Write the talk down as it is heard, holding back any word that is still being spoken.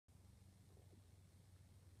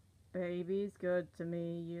Baby's good to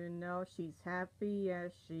me, you know. She's happy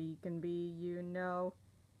as she can be, you know.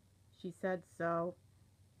 She said so.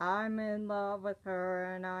 I'm in love with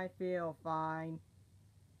her and I feel fine.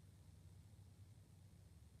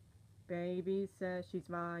 Baby says she's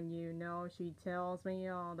mine, you know. She tells me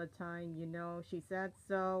all the time, you know. She said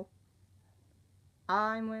so.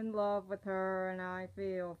 I'm in love with her and I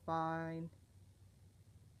feel fine.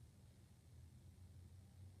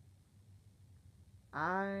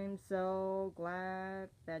 I'm so glad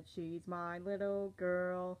that she's my little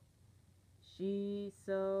girl. She's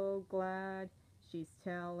so glad she's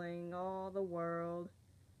telling all the world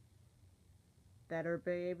that her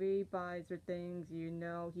baby buys her things, you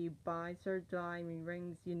know. He buys her diamond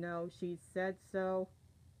rings, you know. She said so.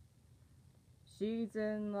 She's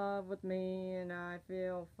in love with me and I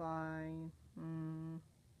feel fine.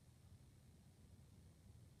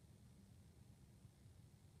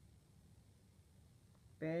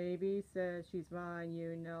 Baby says she's mine,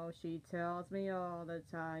 you know. She tells me all the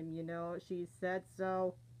time, you know. She said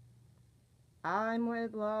so. I'm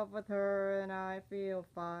in love with her and I feel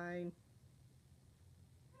fine.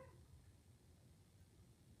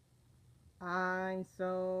 I'm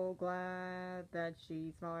so glad that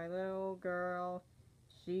she's my little girl.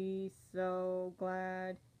 She's so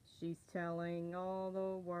glad she's telling all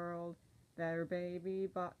the world that her baby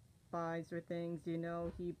buys her things, you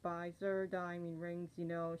know. He buys her diamond rings, you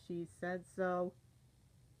know. She said so.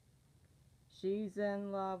 She's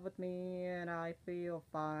in love with me and I feel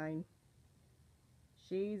fine.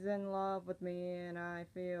 She's in love with me and I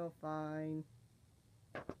feel fine.